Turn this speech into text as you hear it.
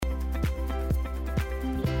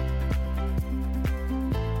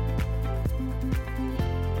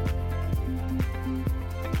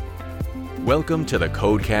Welcome to the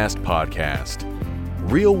Codecast podcast.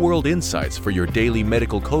 Real-world insights for your daily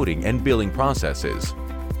medical coding and billing processes.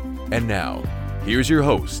 And now, here's your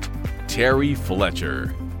host, Terry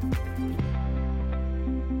Fletcher.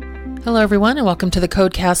 Hello, everyone, and welcome to the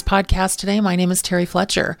Codecast podcast today. My name is Terry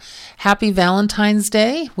Fletcher. Happy Valentine's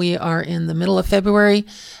Day. We are in the middle of February.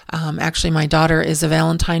 Actually, my daughter is a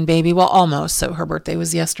Valentine baby. Well, almost. So her birthday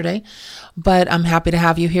was yesterday. But I'm happy to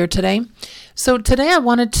have you here today. So today I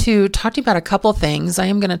wanted to talk to you about a couple things. I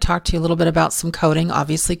am going to talk to you a little bit about some coding,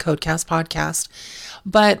 obviously Codecast podcast.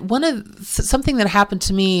 But something that happened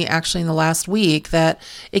to me actually in the last week that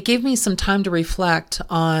it gave me some time to reflect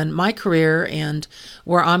on my career and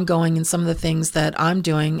where I'm going and some of the things that I'm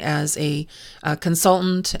doing as a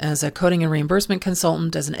consultant, as a coding and reimbursement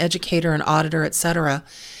consultant, as an educator, an auditor, etc.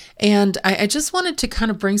 And I just wanted to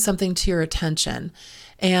kind of bring something to your attention.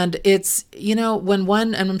 And it's, when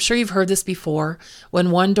and I'm sure you've heard this before,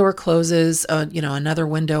 when one door closes, another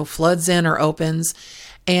window floods in or opens.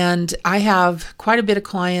 And I have quite a bit of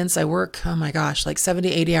clients. I work, like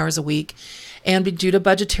 70, 80 hours a week. And due to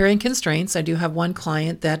budgetary constraints, I do have one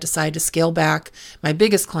client that decided to scale back, my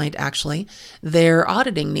biggest client actually, their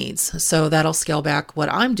auditing needs. So that'll scale back what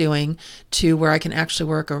I'm doing to where I can actually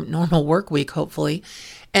work a normal work week, hopefully.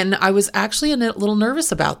 And I was actually a little nervous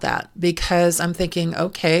about that because I'm thinking,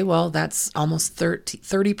 okay, well, that's almost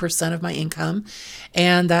 30% of my income,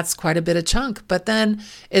 and that's quite a bit of chunk. But then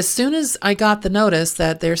as soon as I got the notice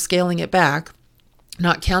that they're scaling it back,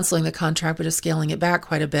 not canceling the contract, but just scaling it back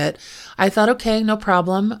quite a bit, I thought, okay, no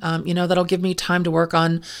problem. That'll give me time to work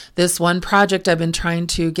on this one project I've been trying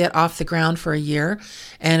to get off the ground for a year,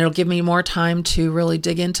 and it'll give me more time to really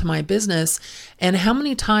dig into my business. And how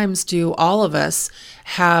many times do all of us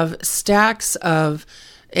have stacks of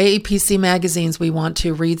AAPC magazines we want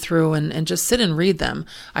to read through and just sit and read them?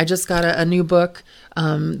 I just got a new book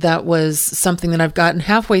that was something that I've gotten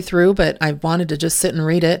halfway through, but I wanted to just sit and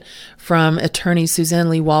read it, from attorney Suzanne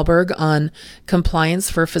Lee Wahlberg on compliance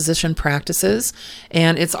for physician practices.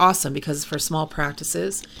 And it's awesome because it's for small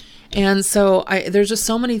practices. And so there's just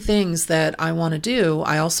so many things that I want to do.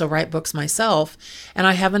 I also write books myself, and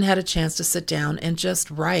I haven't had a chance to sit down and just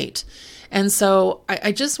write. And so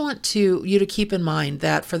I just want you to keep in mind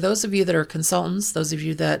that for those of you that are consultants, those of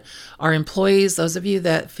you that are employees, those of you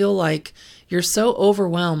that feel like you're so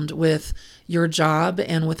overwhelmed with your job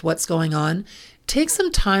and with what's going on, take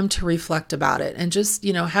some time to reflect about it and just,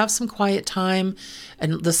 have some quiet time.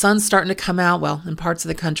 And the sun's starting to come out. Well, in parts of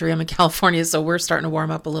the country, I'm in California, so we're starting to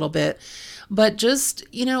warm up a little bit. But just,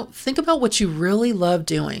 think about what you really love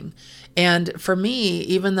doing. And for me,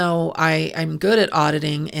 even though I'm good at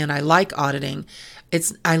auditing and I like auditing,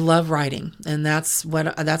 I love writing, and that's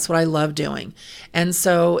what I love doing. And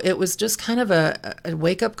so it was just kind of a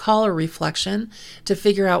wake-up call or reflection to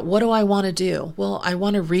figure out, what do I want to do? Well, I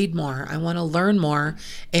want to read more, I want to learn more,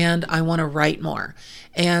 and I want to write more.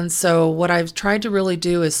 And so what I've tried to really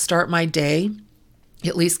do is start my day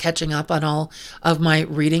at least catching up on all of my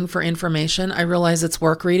reading for information. I realize it's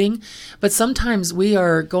work reading, but sometimes we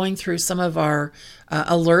are going through some of our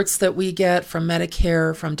alerts that we get from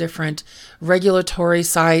Medicare, from different regulatory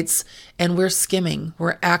sites, and we're skimming.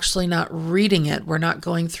 We're actually not reading it. We're not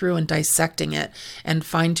going through and dissecting it and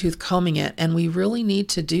fine-tooth combing it, and we really need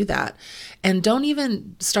to do that. And don't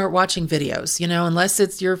even start watching videos, unless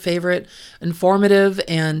it's your favorite informative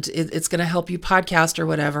and it's going to help you podcast or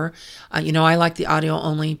whatever. I like the audio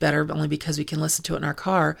only because we can listen to it in our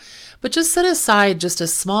car. But just set aside just a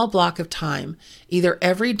small block of time, either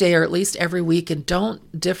every day or at least every week, and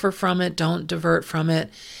don't differ from it, don't divert from it.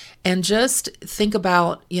 And just think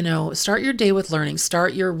about, start your day with learning,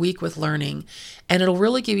 start your week with learning, and it'll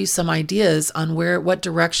really give you some ideas on what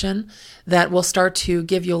direction that will start to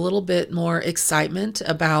give you a little bit more excitement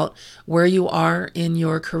about where you are in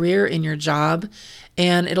your career, in your job,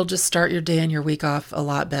 and it'll just start your day and your week off a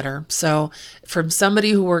lot better. So from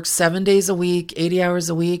somebody who works 7 days a week, 80 hours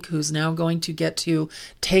a week, who's now going to get to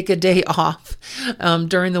take a day off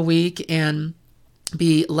during the week and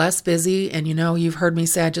be less busy. And you've heard me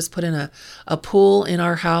say I just put in a pool in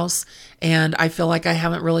our house, and I feel like I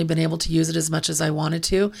haven't really been able to use it as much as I wanted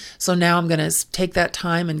to. So now I'm going to take that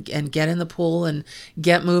time and get in the pool and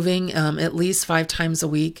get moving at least 5 times a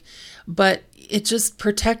week. But it's just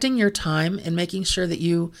protecting your time and making sure that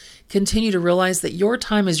you continue to realize that your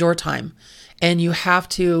time is your time, and you have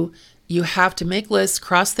to you have to make lists,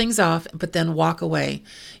 cross things off, but then walk away.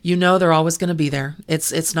 You know they're always going to be there.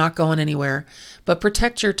 It's not going anywhere. But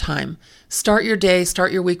protect your time. Start your day,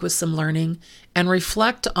 start your week with some learning, and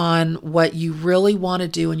reflect on what you really want to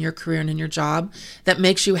do in your career and in your job that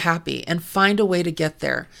makes you happy, and find a way to get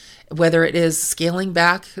there. Whether it is scaling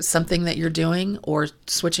back something that you're doing or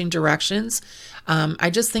switching directions. I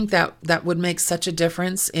just think that would make such a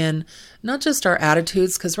difference in not just our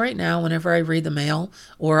attitudes, because right now, whenever I read the mail,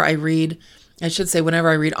 or whenever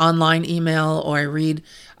I read online email, or I read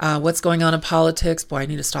what's going on in politics, boy, I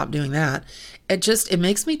need to stop doing that. It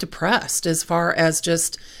makes me depressed, as far as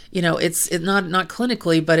just, it's not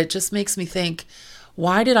clinically, but it just makes me think,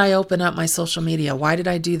 why did I open up my social media? Why did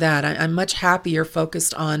I do that? I'm much happier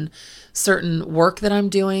focused on certain work that I'm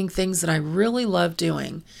doing, things that I really love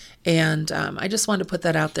doing. And I just wanted to put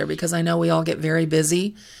that out there, because I know we all get very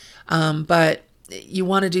busy, but you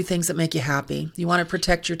want to do things that make you happy. You want to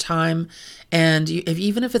protect your time. And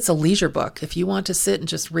even if it's a leisure book, if you want to sit and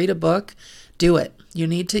just read a book, do it. You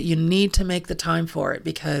need to make the time for it,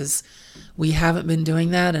 because we haven't been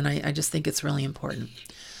doing that. And I just think it's really important.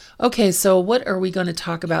 Okay, so what are we going to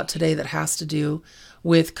talk about today that has to do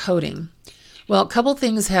with coding? Well, a couple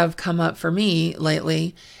things have come up for me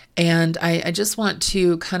lately, and I just want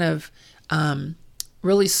to kind of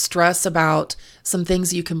really stress about some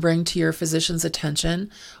things you can bring to your physician's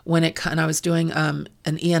attention and I was doing an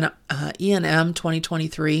E&M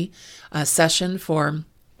 2023 session for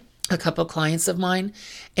a couple clients of mine.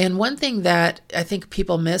 And one thing that I think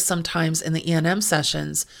people miss sometimes in the E&M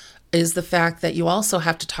sessions is the fact that you also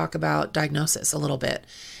have to talk about diagnosis a little bit.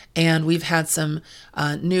 And we've had some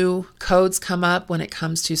new codes come up when it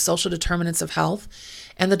comes to social determinants of health.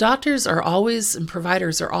 And the doctors and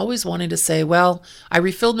providers are always wanting to say, well, I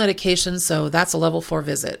refilled medication, so that's a level 4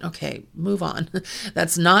 visit. Okay, move on.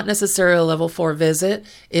 That's not necessarily a level 4 visit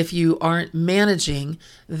if you aren't managing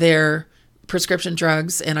their prescription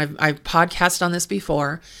drugs, and I've podcasted on this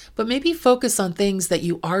before, but maybe focus on things that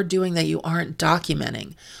you are doing that you aren't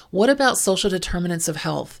documenting. What about social determinants of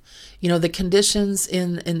health? The conditions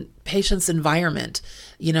in patients' environment,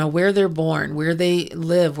 where they're born, where they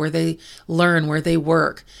live, where they learn, where they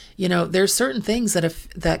work. There's certain things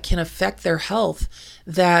that can affect their health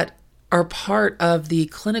that are part of the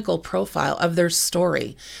clinical profile of their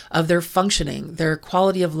story, of their functioning, their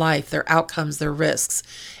quality of life, their outcomes, their risks.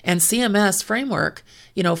 And CMS framework,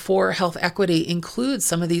 for health equity includes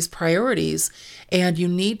some of these priorities, and you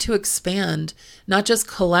need to expand not just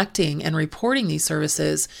collecting and reporting these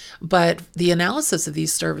services, but the analysis of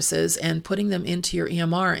these services and putting them into your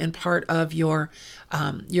EMR and part of your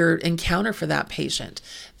encounter for that patient.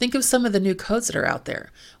 Think of some of the new codes that are out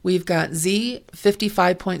there. We've got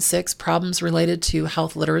Z55.6, problems related to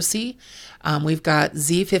health literacy. We've got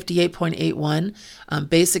Z58.81,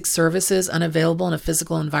 basic services unavailable in a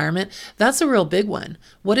physical environment. That's a real big one.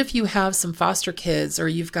 What if you have some foster kids, or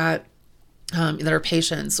you've got that are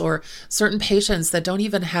patients, or certain patients that don't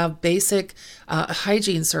even have basic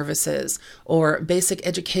hygiene services or basic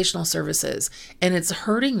educational services, and it's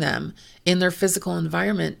hurting them in their physical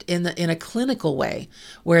environment in a clinical way,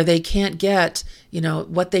 where they can't get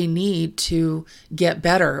what they need to get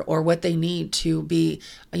better, or what they need to be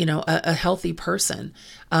a healthy person.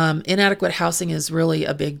 Inadequate housing is really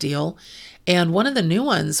a big deal. And one of the new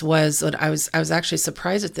ones was, I was actually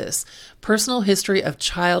surprised at this, personal history of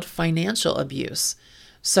child financial abuse.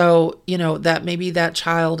 So, that maybe that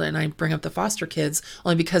child, and I bring up the foster kids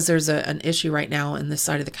only because there's an issue right now in this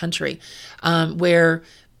side of the country, where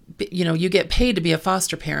you get paid to be a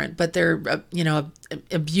foster parent, but they're,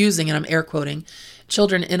 abusing, and I'm air quoting,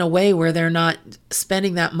 children in a way where they're not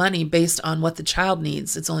spending that money based on what the child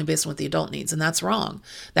needs. It's only based on what the adult needs, and that's wrong.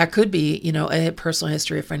 That could be, a personal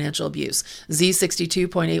history of financial abuse,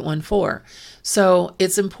 Z62.814. So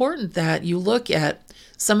it's important that you look at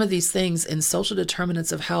some of these things in social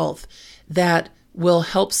determinants of health that will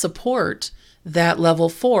help support that level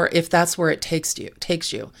 4 if that's where it takes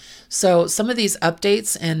you. So some of these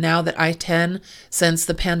updates, and now that I-10, since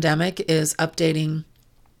the pandemic, is updating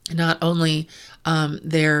not only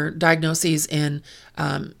their diagnoses in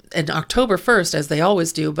October 1st, as they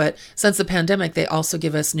always do, but since the pandemic, they also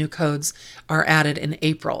give us new codes are added in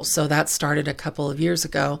April. So that started a couple of years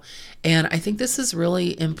ago. And I think this is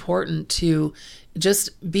really important to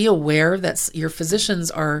just be aware that your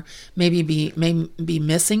physicians are may be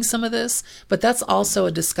missing some of this, but that's also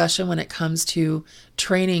a discussion when it comes to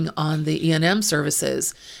training on the E&M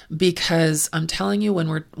services, because I'm telling you,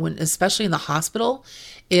 when especially in the hospital,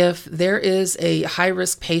 if there is a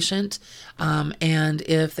high-risk patient, and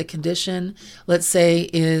if the condition, let's say,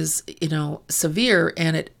 is severe,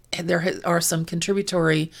 and are some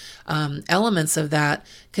contributory elements of that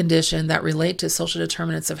condition that relate to social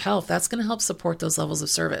determinants of health, that's going to help support those levels of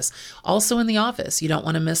service. Also in the office, you don't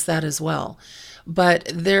want to miss that as well.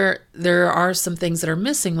 But there are some things that are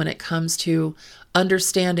missing when it comes to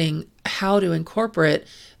understanding how to incorporate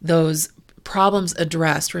those problems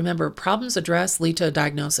addressed. Remember, problems addressed lead to a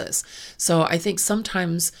diagnosis. So I think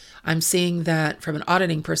sometimes I'm seeing that from an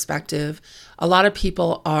auditing perspective, a lot of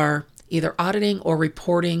people are either auditing or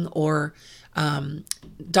reporting or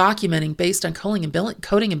documenting based on coding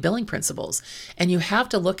and billing principles. And you have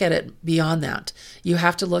to look at it beyond that. You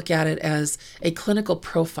have to look at it as a clinical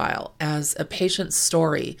profile, as a patient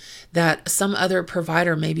story that some other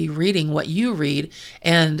provider may be reading what you read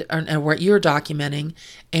and what you're documenting.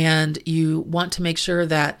 And you want to make sure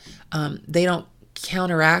that they don't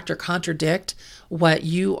counteract or contradict what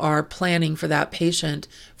you are planning for that patient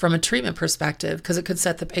from a treatment perspective, because it could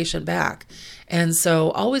set the patient back. And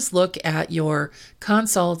so always look at your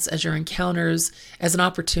consults, as your encounters, as an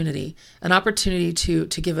opportunity to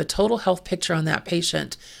give a total health picture on that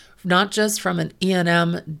patient, not just from an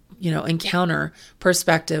E&M encounter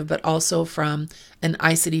perspective, but also from an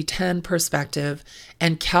ICD-10 perspective,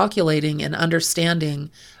 and calculating and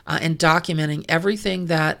understanding and documenting everything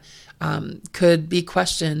that could be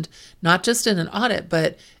questioned, not just in an audit,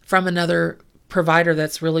 but from another provider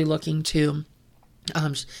that's really looking to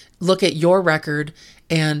look at your record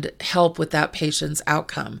and help with that patient's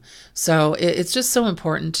outcome. So it's just so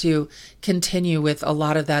important to continue with a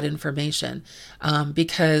lot of that information,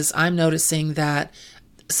 because I'm noticing that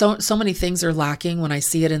so many things are lacking when I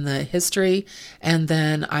see it in the history, and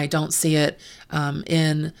then I don't see it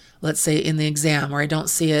in, let's say, in the exam, or I don't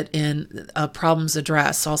see it in problems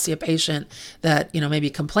addressed. So I'll see a patient that maybe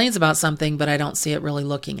complains about something, but I don't see it really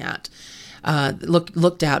looked at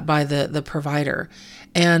by the provider.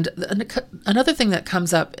 And another thing that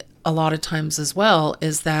comes up a lot of times as well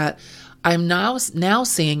is that I'm now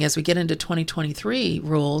seeing, as we get into 2023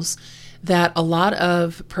 rules, that a lot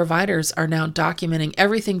of providers are now documenting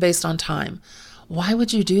everything based on time. Why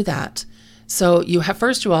would you do that? So you have,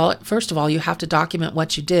 first of all, you have to document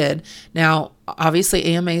what you did. Now, obviously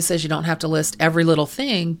AMA says you don't have to list every little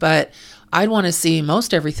thing, but I'd want to see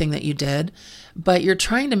most everything that you did. But you're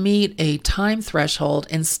trying to meet a time threshold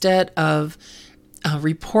instead of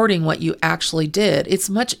reporting what you actually did. It's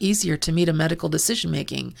much easier to meet a medical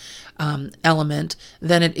decision-making element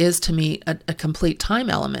than it is to meet a complete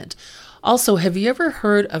time element. Also, have you ever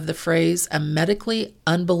heard of the phrase, a medically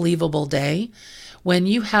unbelievable day? When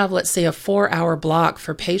you have, let's say, a 4-hour block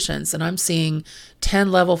for patients, and I'm seeing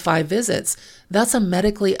 10 level 5 visits, that's a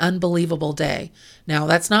medically unbelievable day. Now,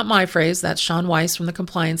 that's not my phrase. That's Sean Weiss from the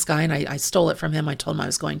Compliance Guy, and I stole it from him. I told him I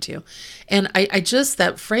was going to. And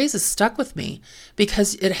that phrase is stuck with me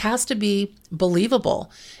because it has to be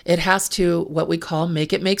believable. It has to, what we call,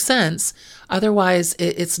 make it make sense. Otherwise,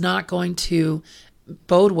 it's not going to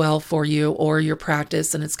bode well for you or your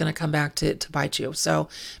practice, and it's going to come back to bite you. So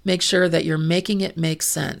make sure that you're making it make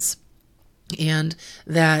sense, and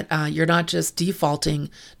that you're not just defaulting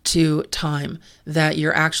to time, that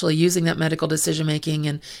you're actually using that medical decision making.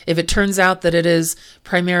 And if it turns out that it is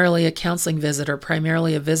primarily a counseling visit or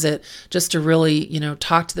primarily a visit just to really,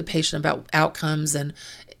 talk to the patient about outcomes and,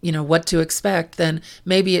 what to expect, then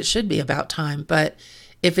maybe it should be about time. But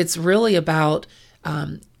if it's really about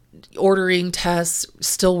ordering tests,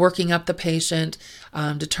 still working up the patient,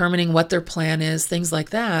 determining what their plan is, things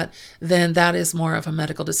like that, then that is more of a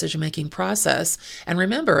medical decision-making process. And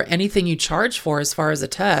remember, anything you charge for as far as a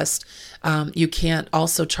test, you can't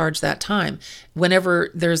also charge that time. Whenever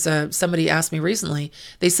there's somebody asked me recently,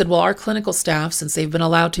 they said, well, our clinical staff, since they've been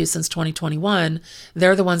allowed to since 2021,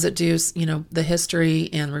 they're the ones that do, the history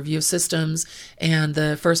and review systems and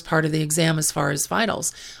the first part of the exam as far as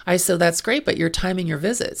vitals. I said, that's great, but you're timing your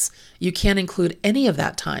visits. You can't include any of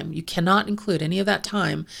that time. You cannot include any of that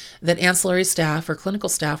time that ancillary staff or clinical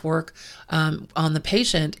staff work on the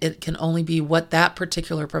patient. It can only be what that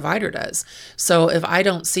particular provider does. So if I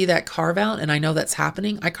don't see that carve out, and I know that's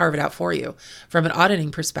happening, I carve it out for you from an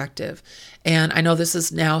auditing perspective. And I know this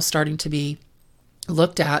is now starting to be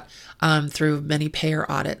looked at through many payer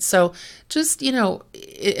audits. So just,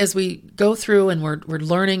 as we go through and we're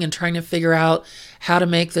learning and trying to figure out how to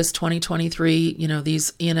make this 2023,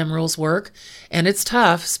 these E&M rules work. And it's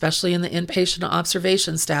tough, especially in the inpatient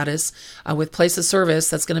observation status with place of service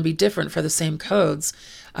that's going to be different for the same codes.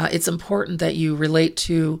 It's important that you relate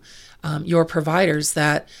to your providers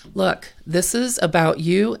that, look, this is about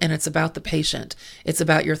you and it's about the patient. It's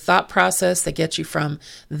about your thought process that gets you from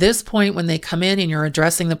this point when they come in and you're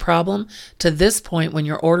addressing the problem to this point when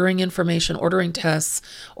you're ordering information, ordering tests,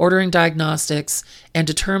 ordering diagnostics and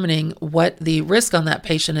determining what the risk on that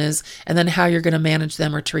patient is, and then how you're going to manage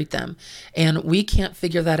them or treat them. And we can't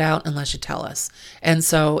figure that out unless you tell us. And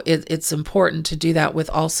so it's important to do that with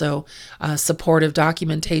also supportive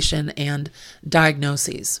documentation and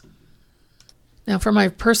diagnoses. Now, for my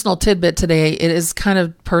personal tidbit today, it is kind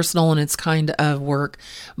of personal and it's kind of work,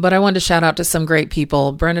 but I wanted to shout out to some great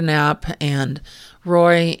people, Brenda Knapp and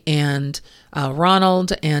Roy and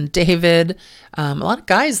Ronald and David, a lot of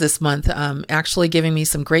guys this month actually giving me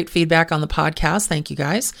some great feedback on the podcast. Thank you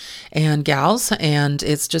guys and gals, and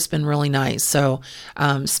it's just been really nice. So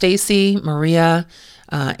Stacy, Maria,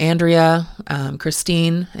 Andrea,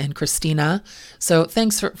 Christine, and Christina. So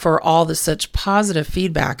thanks for all the such positive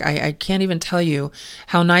feedback. I can't even tell you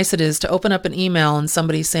how nice it is to open up an email and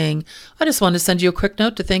somebody saying, I just wanted to send you a quick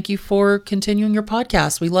note to thank you for continuing your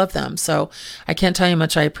podcast. We love them. So I can't tell you how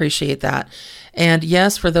much I appreciate that. And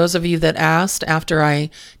yes, for those of you that asked after I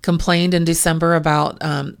complained in December about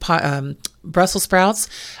Brussels sprouts,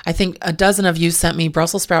 I think a dozen of you sent me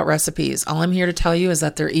Brussels sprout recipes. All I'm here to tell you is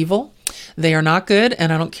that they're evil. They are not good,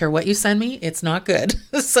 and I don't care what you send me, it's not good.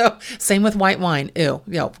 So same with white wine. Ew.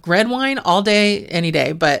 Red wine all day, any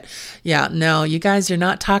day. But yeah, no, you guys, you're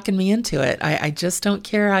not talking me into it. I just don't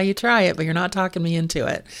care how you try it, but you're not talking me into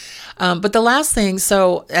it. But the last thing,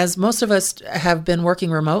 so as most of us have been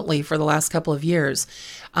working remotely for the last couple of years,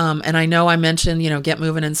 and I know I mentioned, Get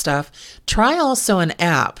Moving and stuff, try also an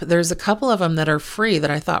app. There's a couple of them that are free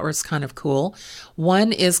that I thought was kind of cool.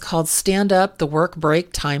 One is called Stand Up, the Work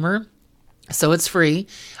Break Timer. So it's free.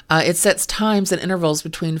 It sets times and intervals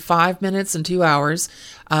between 5 minutes and 2 hours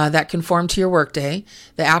that conform to your workday.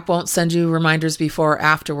 The app won't send you reminders before or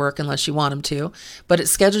after work unless you want them to, but it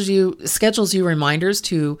schedules you reminders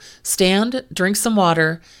to stand, drink some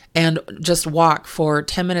water, and just walk for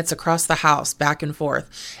 10 minutes across the house, back and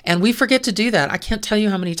forth. And we forget to do that. I can't tell you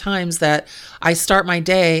how many times that I start my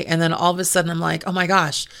day and then all of a sudden I'm like, oh my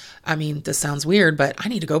gosh, I mean, this sounds weird, but I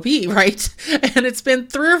need to go pee, right? And it's been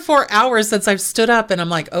 3 or 4 hours since I've stood up and I'm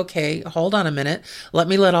like, okay, hold on a minute. Let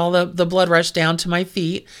me let all the blood rush down to my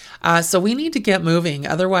feet. So we need to get moving.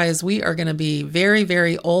 Otherwise, we are going to be very,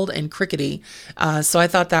 very old and crickety. So I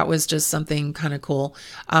thought that was just something kind of cool.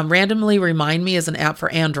 Randomly Remind Me is an app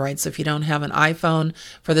for Android. So if you don't have an iPhone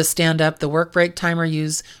for the Stand Up, the Work Break Timer,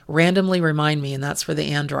 use Randomly Remind Me, and that's for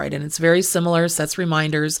the Android. And it's very similar, sets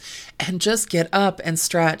reminders, and just get up and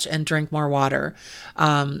stretch and drink more water.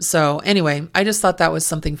 So anyway, I just thought that was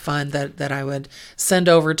something fun that I would send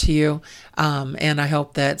over to you. And I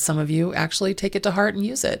hope that some of you actually take it to heart and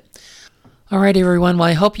use it. All right, everyone. Well,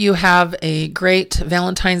 I hope you have a great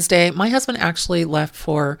Valentine's Day. My husband actually left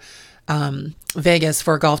for Vegas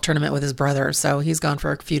for a golf tournament with his brother. So he's gone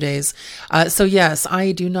for a few days. So yes,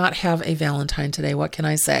 I do not have a Valentine today. What can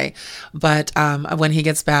I say? But when he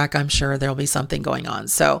gets back, I'm sure there'll be something going on.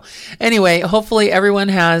 So anyway, hopefully everyone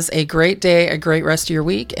has a great day, a great rest of your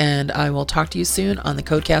week, and I will talk to you soon on the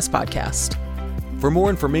Codecast podcast. For more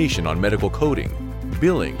information on medical coding,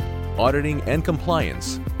 billing, auditing, and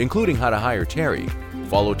compliance, including how to hire Terry,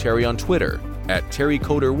 follow Terry on Twitter at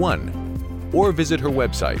TerryCoder1 or visit her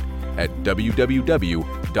website at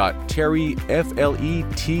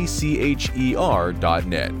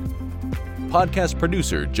www.terryfletcher.net. Podcast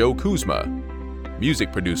producer Joe Kuzma.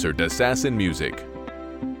 Music producer Dassassin Music.